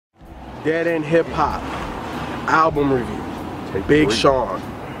Dead End Hip Hop album review. Big Sean,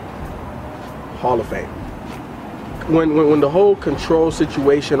 Hall of Fame. When the whole Control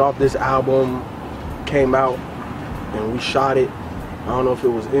situation off this album came out and we shot it, I don't know if it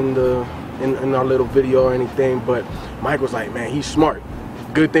was in our little video or anything, but Mike was like, man, he's smart.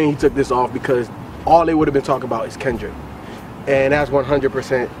 Good thing he took this off because all they would have been talking about is Kendrick. And that's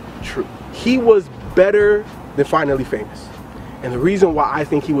 100% true. He was better than Finally Famous. And the reason why I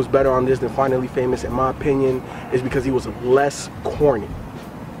think he was better on this than Finally Famous, in my opinion, is because he was less corny.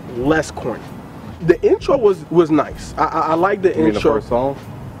 Less corny. The intro was nice. I like the intro. You mean the first song?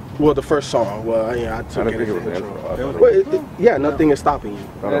 Well, the first song. Well, yeah, I took it as the intro. Well, yeah, Nothing Is Stopping You.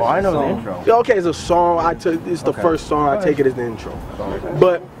 Oh, I know the intro. Okay, it's a song. It's the first song. I take it as the intro.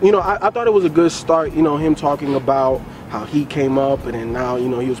 But you know, I thought it was a good start. You know, him talking about how he came up and then now, you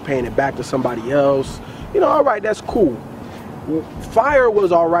know, he was paying it back to somebody else. You know, all right, that's cool. Fire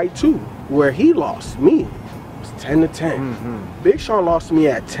was all right too, where he lost me. It was 10 to 10. Big Sean lost to me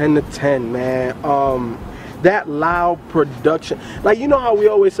at 10 to 10, man. That loud production, like, you know how we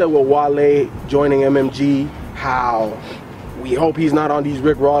always say, well, Wale joining MMG, how we hope he's not on these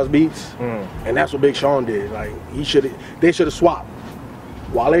Rick Ross beats, and that's what Big Sean did. Like, they should have swapped.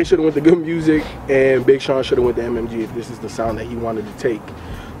 Wale should have went to good music, and Big Sean should have went to MMG if this is the sound that he wanted to take.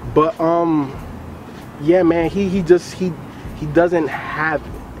 But yeah, man, he doesn't have.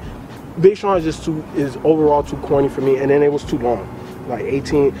 Big Sean is overall too corny for me, and then it was too long. Like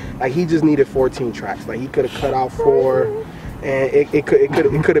 18, like he just needed 14 tracks. Like he could have cut out 4, and it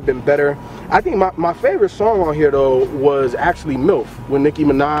could have been better. I think my favorite song on here though was actually MILF with Nicki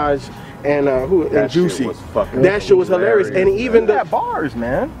Minaj and Juicy. That shit was hilarious. And even the bars,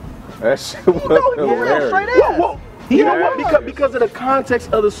 man. That shit was hilarious. Straight up. Well, you know what? Because of the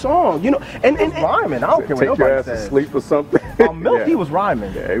context of the song, you know, and rhyming. I don't care what Take your nobody ass to says. sleep or something. Milk, he was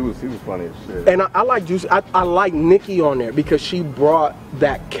rhyming. Yeah, he was funny as shit. And I like Juicy. I like Nicki on there because she brought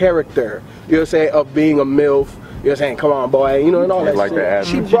that character, you know what I'm saying, of being a MILF. You know what I'm saying? Come on, boy. You know, and all that like shit.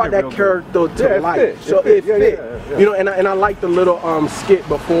 She brought that character to life. So it fit. Yeah. You know, and I like the little skit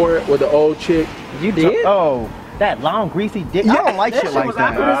before it with the old chick. You did? Oh. That long greasy dick. I don't like shit like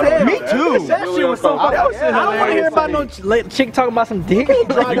that. Me too. That shit was so funny. I don't want to hear about no chick talking about some dick.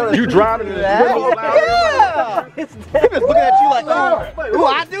 You drowning in that? Yeah. He was looking at you like, ooh,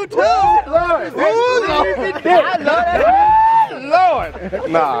 I do too. Lord. I love that. Lord.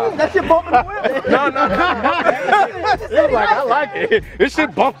 Nah. That shit bumping the whip. No. He was like, I like it. This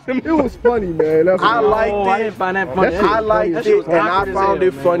shit bumps him. It was funny, man. I liked it. I didn't find that funny. I liked it, and I found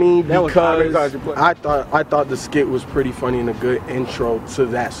it funny because I thought the skit was pretty funny and a good intro to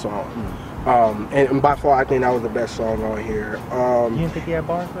that song. And by far, I think that was the best song on here. You didn't think he had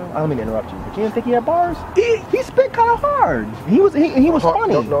bars, though? I don't mean to interrupt you, but you didn't think he had bars? He spit kind of hard. He was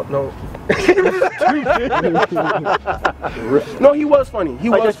funny. No. No, he was funny. He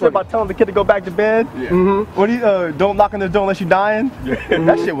was funny. About telling the kid to go back to bed. Yeah. When he don't knock on the door unless you dying.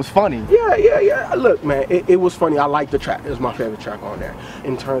 That shit was funny. Yeah. Look, man, it was funny. I like the track. It was my favorite track on there.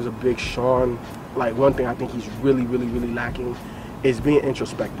 In terms of Big Sean, like one thing I think he's really lacking is being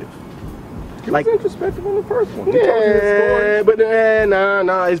introspective. He was introspective on the first one. Yeah, but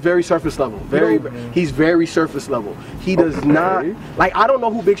nah, it's very surface level. He's very surface level. He does not, like, I don't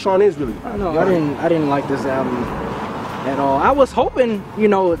know who Big Sean is really. No, I didn't like this album at all. I was hoping, you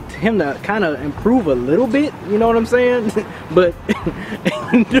know, him to kind of improve a little bit, you know what I'm saying? But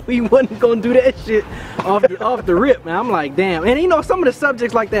he wasn't gonna do that shit off the rip, man. I'm like, damn. And you know, some of the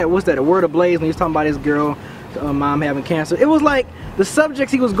subjects like that, what's that, A Word Ablaze, when he was talking about his girl, mom having cancer. It was like, the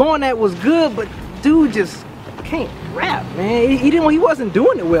subjects he was going at was good, but dude just can't rap, man. He wasn't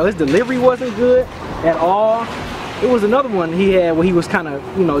doing it well. His delivery wasn't good at all. It was another one he had where he was kind of,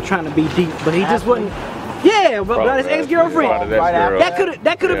 you know, trying to be deep, but he just wasn't. Yeah, but about his ex-girlfriend.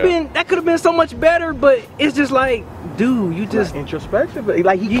 That could have been so much better, but it's just like, dude, you just introspective.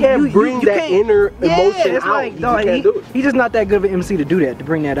 Like he can't bring that inner emotion out. Like, he's just not that good of an MC to do that, to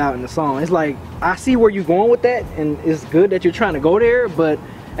bring that out in the song. It's like, I see where you're going with that, and it's good that you're trying to go there, but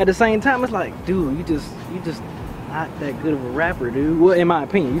at the same time, it's like, dude, you just not that good of a rapper, dude. Well, in my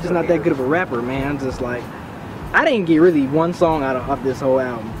opinion, you're just not that good of a rapper, man. Just like, I didn't get really one song out of this whole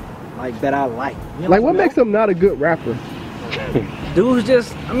album, like, that I like. You know, like, what makes him not a good rapper? Dude's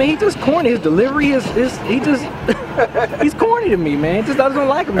just, I mean, he's just corny. His delivery he's corny to me, man. Just, I just don't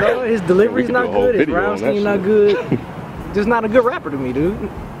like him, bro. His delivery's not good. His rhyme scheme not good. Just not a good rapper to me, dude.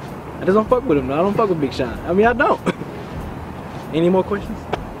 I just don't fuck with him. I don't fuck with Big Sean. I mean, I don't. Any more questions?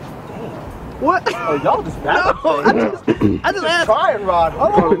 Damn. What? Oh, y'all just bad. I just asked. Trying, Rod.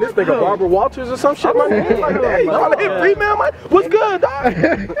 Hold on. Calling this nigga Barbara Walters or some shit, my nigga. Like, hey, y'all hit female, man. What's good,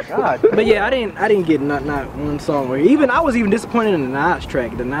 dog? God. But yeah, I didn't get not one song where I was even disappointed in the Nas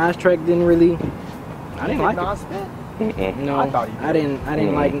track. The Nas track didn't really. I didn't like Nas it. spit? No, I thought he did.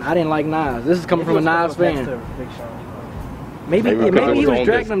 I didn't like Nas. This is coming from a Nas fan. Maybe Maybe he because it was was on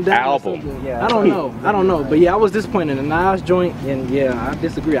dragging this them down. or album. something. Yeah. I don't know. But yeah, I was disappointed in the Nas joint, and yeah, I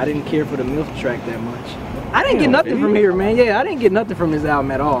disagree. I didn't care for the MILF track that much. I didn't get nothing from here, man. Yeah, I didn't get nothing from this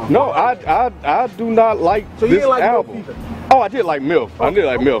album at all. No, I do not like So you this didn't like album. MILF either? Oh, I did like MILF. I did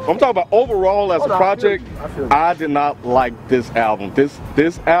like MILF. I'm talking about overall as a no, I feel project. you. I feel you. I did not like this album.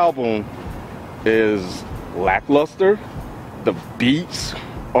 This album is lackluster. The beats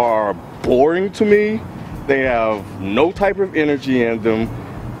are boring to me. They have no type of energy in them.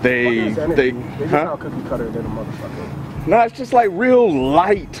 They just sound cookie cutter than a motherfucker. No, it's just like real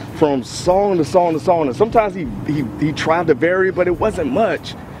light from song to song to song. And sometimes he tried to vary, but it wasn't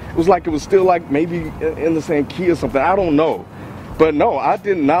much. It was like it was still like maybe in the same key or something. I don't know. But no, I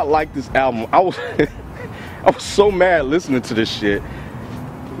did not like this album. I was so mad listening to this shit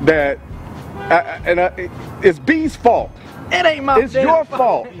that it's B's fault. It ain't my It's your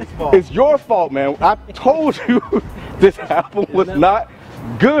fault. It's your fault, man. I told you this album was not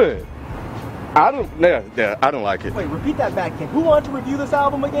good. I don't like it. Wait, repeat that back, Ken. Who wanted to review this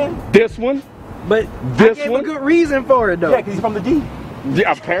album again? This one? But This I gave one? a good reason for it though. Yeah, because he's from the D.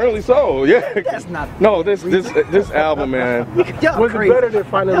 Yeah, apparently so. Yeah. That's not. No, this album, man. Y'all Was crazy. it better than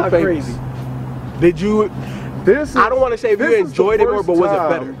Finally Y'all Famous? crazy. Did you? This is, I don't want to say if you this is enjoyed the it more, first but was it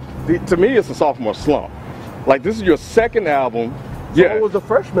time- better? To me, it's a sophomore slump. Like, this is your second album. Yeah. What was the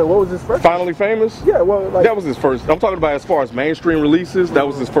freshman? What was his freshman? Finally Famous? Yeah, well, like, That was his first. I'm talking about as far as mainstream releases. That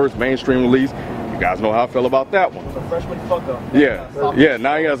was his first mainstream release. You guys know how I feel about that one. The freshman fuck up. Yeah.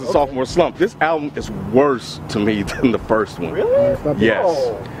 Now he has a sophomore slump. This album is worse to me than the first one. Really? Yes.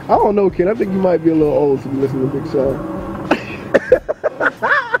 Oh. I don't know, Ken. I think you might be a little old to be listening to Big Sean.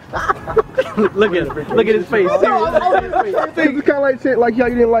 Look at him. Look at his face. It's kind of like how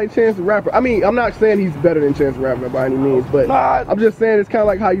you didn't like Chance the Rapper. I mean, I'm not saying he's better than Chance the Rapper by any means, but Nah. I'm just saying it's kind of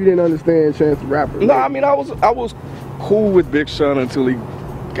like how you didn't understand Chance the Rapper. No, I mean I was cool with Big Sean until he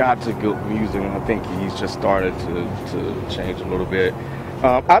got to good music, and I think he's just started to change a little bit.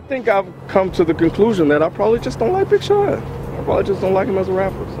 I think I've come to the conclusion that I probably just don't like Big Sean. I probably just don't like him as a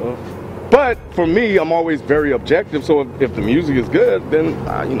rapper. So, but for me, I'm always very objective. So if the music is good, then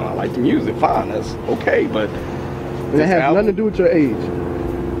I like the music. Fine, that's okay. But it has nothing to do with your age.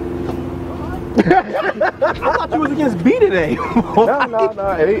 I thought you was against B today.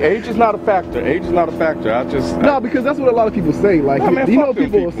 No. Age is not a factor. Age is not a factor. I just No, because that's what a lot of people say. Like, Nah, man, you know, fuck them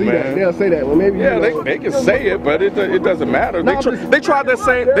people will people, see that. man. They'll say that. Well, maybe yeah, you know, they can say it, but it doesn't matter. No, They tried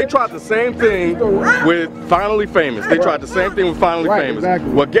the same thing with Finally Famous. They tried the same thing with Finally Right, Famous.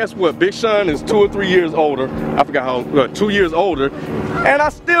 exactly. Well, guess what? Big Sean is 2 or 3 years older. I forgot how 2 years older, and I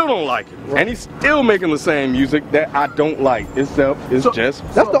still don't like it. And he's still making the same music that I don't like. It's just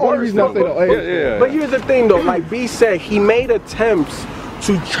that's the only reason I say the age. yeah. But here's the thing, though. Like B said, he made attempts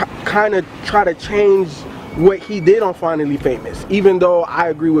to kind of try to change what he did on Finally Famous. Even though I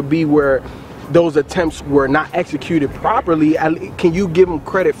agree with B where those attempts were not executed properly, can you give him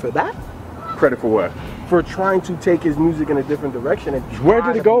credit for that? Credit for what? For trying to take his music in a different direction. And Where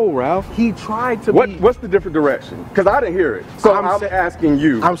did it go, Ralph? He tried to What's the different direction? Because I didn't hear it. So I'm asking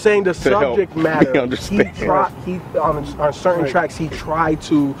you. I'm saying the to help subject me matter. understand. He on certain tracks he tried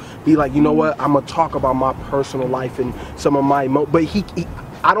to be like, you know what, I'm gonna talk about my personal life and some of my but he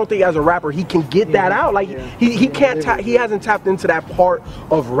I don't think as a rapper he can get that out. Like he can't he hasn't tapped into that part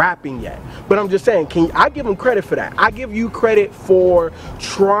of rapping yet. But I'm just saying, I give him credit for that. I give you credit for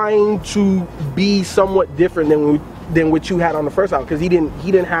trying to be somewhat different than what you had on the first album, because he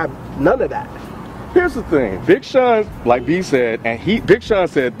didn't have none of that. Here's the thing, Big Sean, like B said, and Big Sean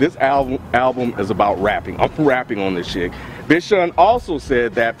said this album is about rapping. I'm rapping on this shit. Big Sean also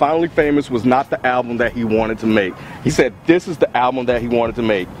said that Finally Famous was not the album that he wanted to make. He said this is the album that he wanted to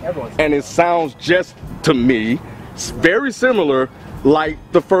make. And it sounds just, to me, very similar like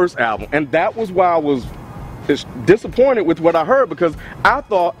the first album. And that was why I was disappointed with what I heard, because I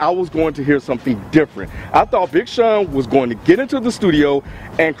thought I was going to hear something different. I thought Big Sean was going to get into the studio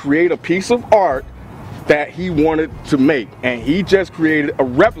and create a piece of art that he wanted to make, and he just created a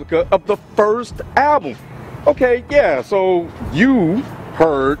replica of the first album. Okay, yeah, so you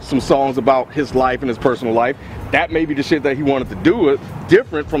heard some songs about his life and his personal life. That may be the shit that he wanted to do, it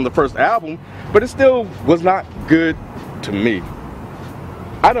different from the first album, but it still was not good to me.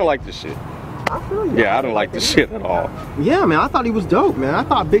 I don't like this shit. I feel you. Yeah, I don't like this shit at all. Yeah, man, I thought he was dope, man. I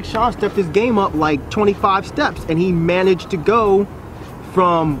thought Big Sean stepped his game up like 25 steps, and he managed to go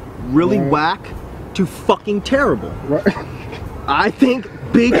from really whack to fucking terrible. Right. I think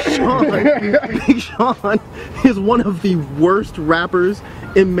Big Sean is one of the worst rappers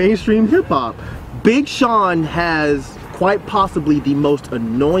in mainstream hip hop. Big Sean has quite possibly the most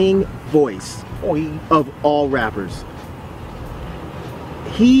annoying voice of all rappers.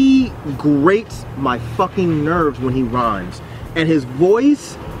 He grates my fucking nerves when he rhymes, and his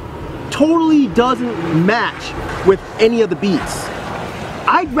voice totally doesn't match with any of the beats.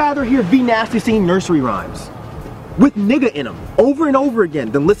 I'd rather hear V Nasty sing nursery rhymes with nigga in them over and over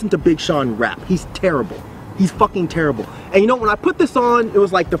again than listen to Big Sean rap. He's terrible. He's fucking terrible. And you know, when I put this on, it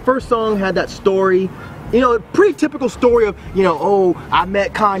was like the first song had that story, you know, a pretty typical story of, you know, oh, I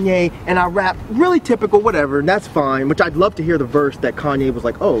met Kanye and I rap, really typical, whatever, and that's fine, which I'd love to hear the verse that Kanye was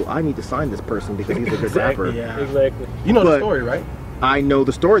like, oh, I need to sign this person because he's a good rapper. Yeah. Exactly. You know the story, right? I know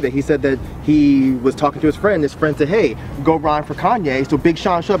the story that he said that he was talking to his friend. His friend said, hey, go rhyme for Kanye. So Big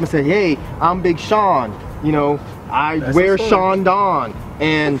Sean showed up and said, hey, I'm Big Sean. You know, I wear Sean Don.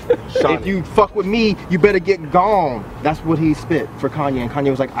 And if you fuck with me, you better get gone. That's what he spit for Kanye. And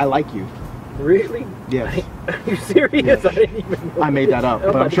Kanye was like, I like you. Really? Yes. Are you serious? I didn't even know. I made that up,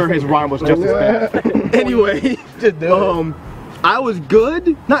 but I'm sure his rhyme was just as bad. Anyway, I was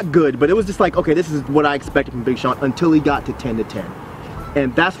good. Not good, but it was just like, okay, this is what I expected from Big Sean until he got to 10 to 10.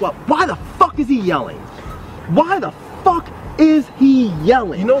 And that's why the fuck is he yelling? Why the fuck is he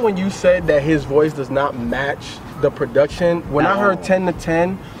yelling? You know when you said that his voice does not match the production, when I heard 10 to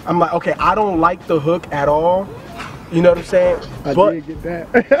 10, I'm like, okay, I don't like the hook at all. You know what I'm saying? I but did get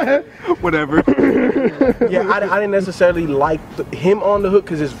that. Whatever. yeah, I didn't necessarily like him on the hook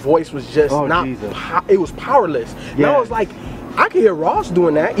because his voice was just it was powerless. Yeah. And I was like, I can hear Ross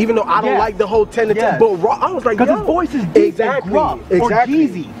doing that, even though I don't like the whole 10 to 10. But Ross, I was like, because his voice is deep and gruff or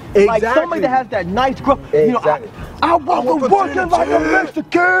Jeezy. Like somebody that has that nice gruff. You know, I woke up working like a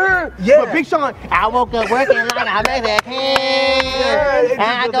Mexican. Yeah. But Big Sean, I woke up working like a Mexican. And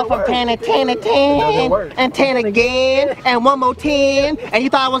I go from 10 to 10 to 10 and 10 again and one more 10. And you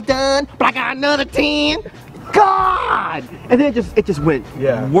thought I was done, but I got another 10. God! And then it just went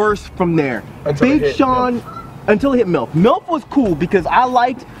worse from there. Big Sean. Until he hit MILF. MILF was cool because I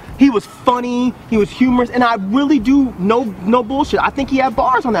liked, he was funny, he was humorous, and I really do no bullshit. I think he had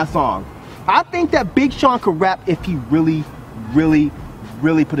bars on that song. I think that Big Sean could rap if he really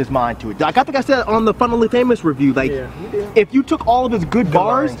put his mind to it. Like I think I said on the Funnily Famous review, like if you took all of his good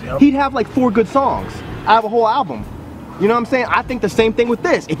bars, he'd have like 4 good songs out of a whole album. You know what I'm saying? I think the same thing with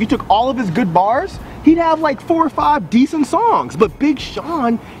this. If you took all of his good bars, he'd have like 4 or 5 decent songs. But Big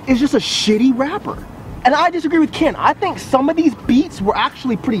Sean is just a shitty rapper. And I disagree with Ken. I think some of these beats were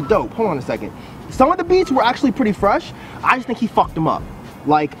actually pretty dope. Hold on a second. Some of the beats were actually pretty fresh. I just think he fucked them up.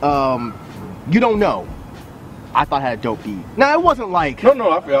 Like, You Don't Know. I thought had a dope beat. Now, it wasn't like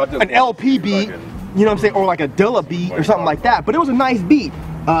an LP beat, you know what I'm saying, or like a Dilla beat or something like that. But it was a nice beat.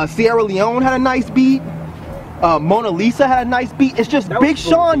 Sierra Leone had a nice beat. Mona Lisa had a nice beat. It's just Big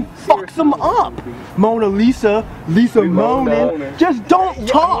Sean fucks them up. Mona Lisa, Lisa moaning. Just don't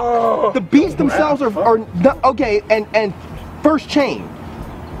talk. The beats themselves are okay. And First Chain.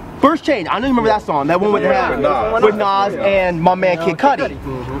 First Chain. I don't remember that song. That one with Nas and my man Kid Cudi.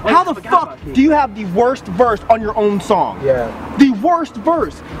 How the fuck do you have the worst verse on your own song? Yeah. The worst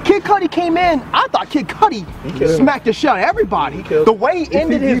verse. Kid Cudi came in. I thought Kid Cudi smacked the shit out of everybody. The way he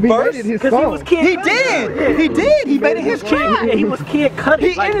ended his verse, because he was Kid Cudi. He did. He made it his track. He was Kid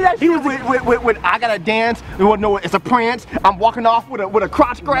Cudi. He ended that shit with I gotta dance. No, it's a prance. I'm walking off with a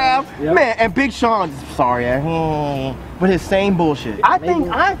crotch grab. Man, and Big Sean, sorry, with his same bullshit. I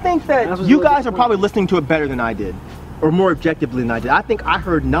think that you guys are probably listening to it better than I did. Or more objectively than I did. I think I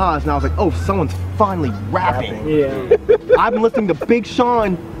heard Nas and I was like, oh, someone's finally rapping. Yeah. I've been listening to Big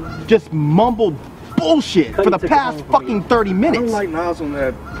Sean just mumble bullshit for the past fucking 30 minutes. I don't like Nas on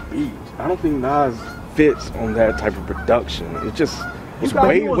that beat. I don't think Nas fits on that type of production. It's just, it's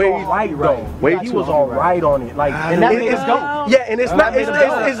way he was all right on it. Like, and that it's dope. Yeah, and it's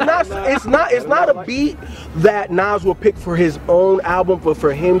not a beat that Nas will pick for his own album, but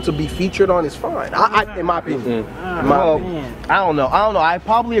for him to be featured on is fine. In my opinion. I don't know. I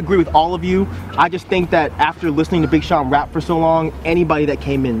probably agree with all of you. I just think that after listening to Big Sean rap for so long, anybody that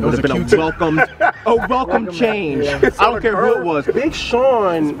came in would have been a welcome change. I don't care who it was. Big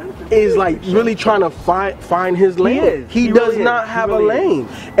Sean is like really trying to find his lane. He does not have a lane.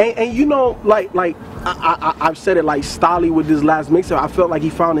 And you know, like I've said it like Stolly with this last mixer. I felt like he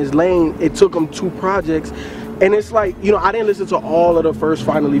found his lane. It took him 2 projects. And it's like, you know, I didn't listen to all of the first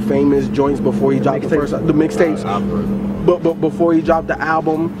Finally Famous joints before he dropped the mixtapes. But before he dropped the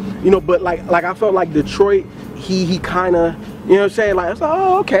album, you know, but like I felt like Detroit, he kind of, you know what I'm saying, like, I was like,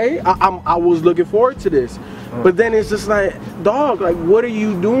 oh, okay, I was looking forward to this. But then it's just like, dog, like, what are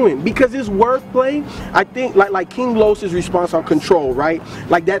you doing? Because it's wordplay. I think like King Los's response on Control, right?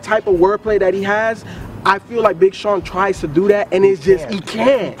 Like that type of wordplay that he has, I feel like Big Sean tries to do that, and it's just, he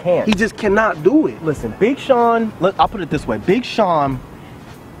can't. He just cannot do it. Listen, Big Sean, I'll put it this way. Big Sean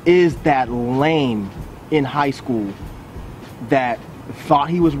is that lame in high school that thought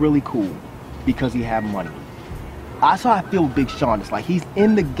he was really cool because he had money. That's how I feel with Big Sean. It's like he's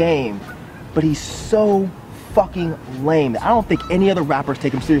in the game, but he's so fucking lame. I don't think any other rappers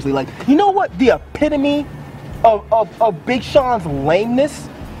take him seriously. Like, you know what the epitome of Big Sean's lameness?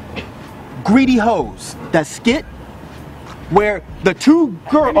 Greedy Hoes. That skit where the two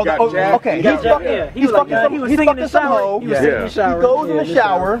girls, he's fucking some hoe. He goes in the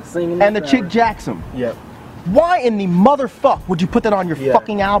shower and the chick jacks him. Yep. Why in the motherfuck would you put that on your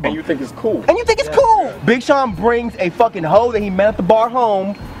fucking album? And you think it's cool. Big Sean brings a fucking hoe that he met at the bar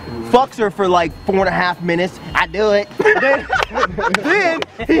home, fucks her for like 4.5 minutes. I do it. then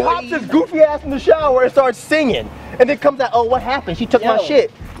he hops his goofy ass in the shower and starts singing. And then comes out, oh, what happened? She took my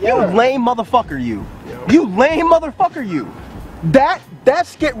shit. You lame motherfucker, you. You lame motherfucker, you. That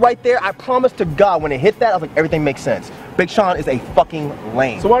skit right there, I promise to God, when it hit that, I was like, everything makes sense. Big Sean is a fucking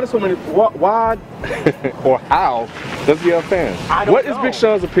lame. So why do so many, why or how does he have fans? What is Big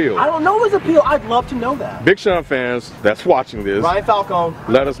Sean's appeal? I don't know his appeal. I'd love to know that. Big Sean fans that's watching this, Ryan Falcone,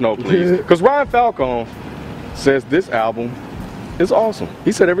 let us know, please. Because Ryan Falcone says this album is awesome.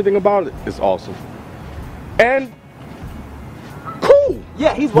 He said everything about it is awesome. And cool.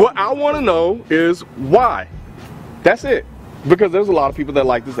 Yeah, he's what I want to know is why. That's it. Because there's a lot of people that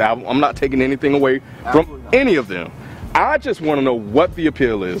like this album. I'm not taking anything away from any of them. I just want to know what the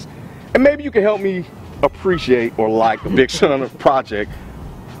appeal is. And maybe you can help me appreciate or like the Big Sean project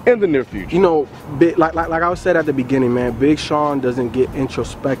in the near future. You know, like I said at the beginning, man, Big Sean doesn't get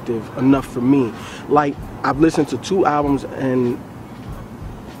introspective enough for me. Like, I've listened to 2 albums and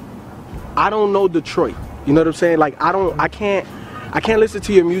I don't know Detroit. You know what I'm saying? Like, I can't listen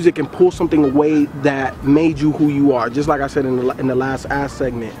to your music and pull something away that made you who you are. Just like I said in the last Ask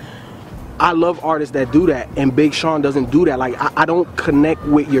segment, I love artists that do that, and Big Sean doesn't do that. Like, I don't connect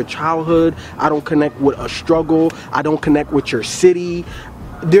with your childhood. I don't connect with a struggle. I don't connect with your city.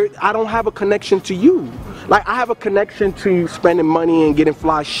 I don't have a connection to you. Like, I have a connection to spending money and getting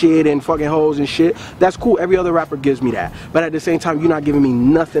fly shit and fucking hoes and shit. That's cool. Every other rapper gives me that. But at the same time, you're not giving me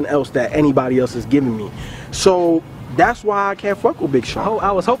nothing else that anybody else is giving me. So that's why I can't fuck with Big Sean.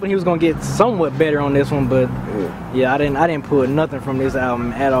 I was hoping he was gonna get somewhat better on this one, but yeah, I didn't pull nothing from this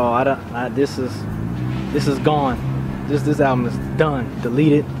album at all. This is gone. This album is done.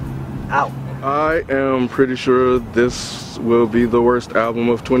 Deleted. Out. I am pretty sure this will be the worst album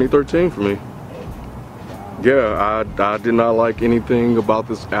of 2013 for me. Yeah, I did not like anything about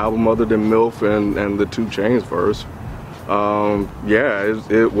this album other than MILF and the 2 Chainz verse. Yeah,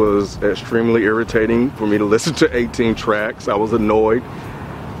 it was extremely irritating for me to listen to 18 tracks. I was annoyed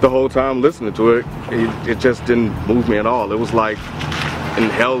the whole time listening to it. It just didn't move me at all. It was like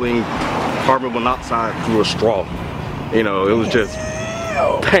inhaling carbon monoxide through a straw. You know, it was just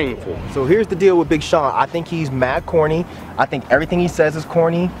painful. So here's the deal with Big Sean. I think he's mad corny. I think everything he says is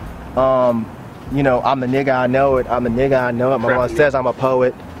corny. You know, I'm the nigga, I know it. I'm the nigga, I know it. My mom says I'm a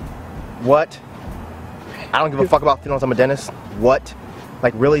poet. What? I don't give a fuck about feelings, I'm a dentist. What?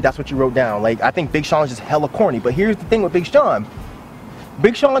 Like, really? That's what you wrote down? Like, I think Big Sean is just hella corny. But here's the thing with Big Sean.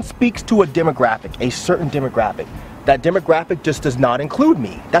 Big Sean speaks to a demographic, a certain demographic. That demographic just does not include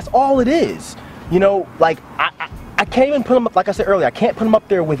me. That's all it is. You know, like, I can't even put him up, like I said earlier, I can't put him up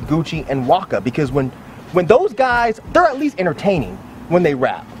there with Gucci and Waka, because when those guys, they're at least entertaining when they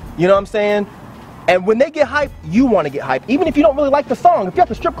rap. You know what I'm saying? And when they get hyped, you want to get hyped. Even if you don't really like the song, if you're at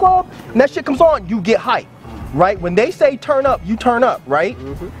the strip club and that shit comes on, you get hyped. Right? When they say turn up, you turn up, right?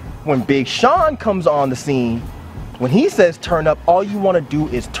 When Big Sean comes on the scene, when he says turn up, all you want to do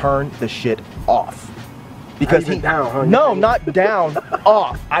is turn the shit off. Because not down,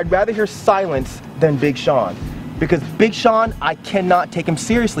 off. I'd rather hear silence than Big Sean. Because Big Sean, I cannot take him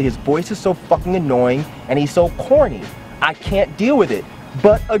seriously. His voice is so fucking annoying and he's so corny. I can't deal with it.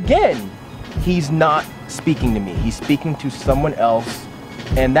 But again, he's not speaking to me. He's speaking to someone else.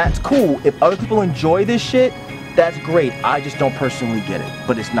 And that's cool. If other people enjoy this shit, that's great. I just don't personally get it.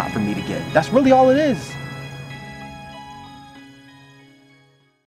 But it's not for me to get. That's really all it is.